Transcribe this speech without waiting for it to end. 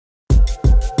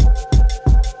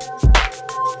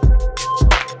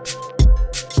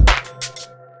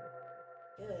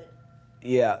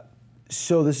Yeah.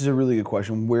 So this is a really good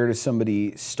question. Where does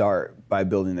somebody start by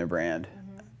building their brand?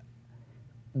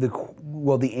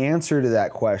 The answer to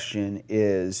that question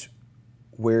is,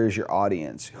 where is your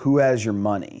audience? Who has your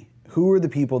money? Who are the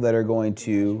people that are going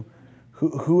to,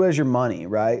 who has your money,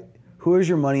 right? Who has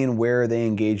your money and where are they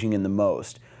engaging in the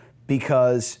most?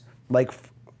 Because, like,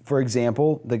 for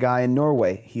example, the guy in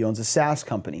Norway, he owns a SaaS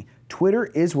company. Twitter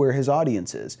is where his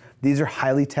audience is. These are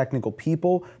highly technical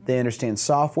people. They understand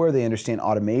software. They understand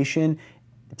automation.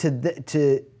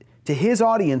 To his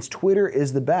audience, Twitter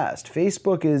is the best.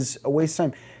 Facebook is a waste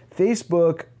of time.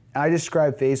 Facebook, I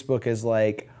describe Facebook as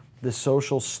like the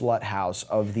social slut house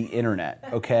of the internet,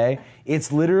 okay?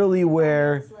 It's literally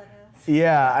where,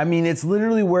 yeah, I mean, it's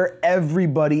literally where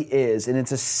everybody is, and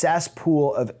it's a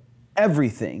cesspool of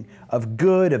everything, of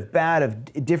good, of bad,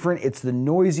 of different. It's the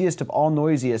noisiest of all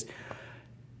noisiest.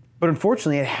 But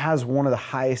unfortunately, it has one of the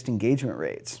highest engagement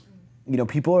rates. You know,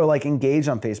 people are like engaged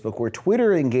on Facebook, where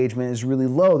Twitter engagement is really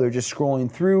low. They're just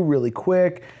scrolling through really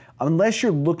quick. Unless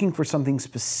you're looking for something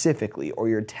specifically or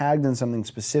you're tagged in something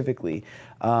specifically,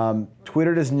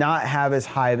 Twitter does not have as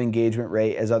high of engagement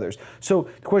rate as others. So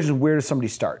the question is, where does somebody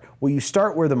start? Well, you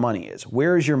start where the money is.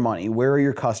 Where is your money? Where are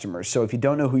your customers? So if you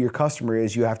don't know who your customer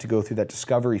is, you have to go through that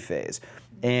discovery phase.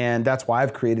 And that's why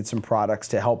I've created some products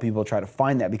to help people try to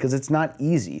find that, because it's not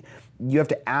easy. You have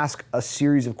to ask a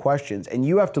series of questions, and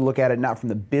you have to look at it not from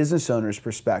the business owner's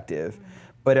perspective,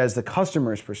 but as the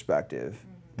customer's perspective,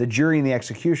 the jury and the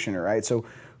executioner, right? So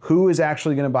who is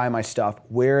actually going to buy my stuff?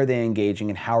 Where are they engaging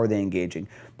and how are they engaging?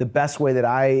 The best way that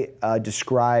I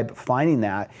describe finding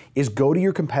that is go to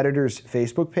your competitors'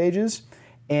 Facebook pages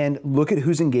and look at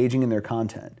who's engaging in their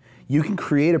content. You can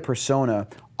create a persona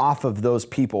off of those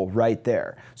people right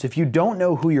there. So if you don't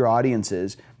know who your audience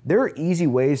is, there are easy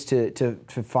ways to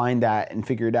find that and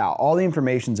figure it out. All the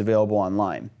information's available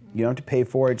online. You don't have to pay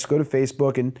for it. Just go to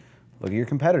Facebook and look at your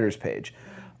competitor's page.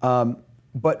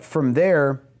 But from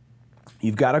there,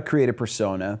 you've got to create a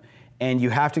persona, and you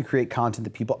have to create content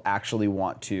that people actually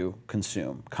want to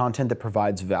consume. Content that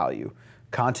provides value.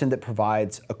 Content that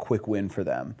provides a quick win for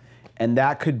them. And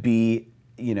that could be,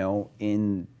 you know,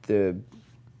 in the,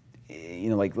 you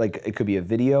know, like it could be a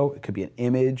video, it could be an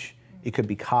image, it could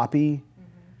be copy,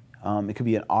 it could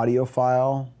be an audio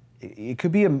file, it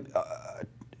could be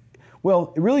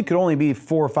well, it really could only be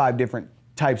 4 or 5 different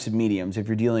types of mediums if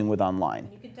you're dealing with online.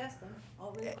 And you can test them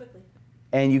all really quickly.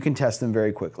 And you can test them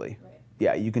very quickly. Right.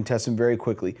 Yeah, you can test them very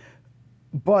quickly.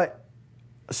 But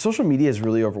social media is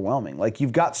really overwhelming. Like,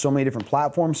 you've got so many different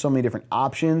platforms, so many different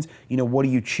options. You know, what do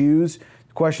you choose?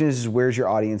 The question is where's your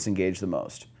audience engaged the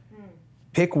most?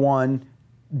 Pick one,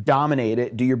 dominate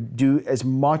it, do as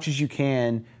much as you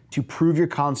can to prove your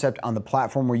concept on the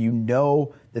platform where you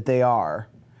know that they are.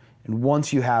 And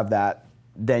once you have that,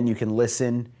 then you can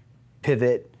listen,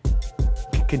 pivot,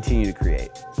 continue to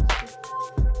create.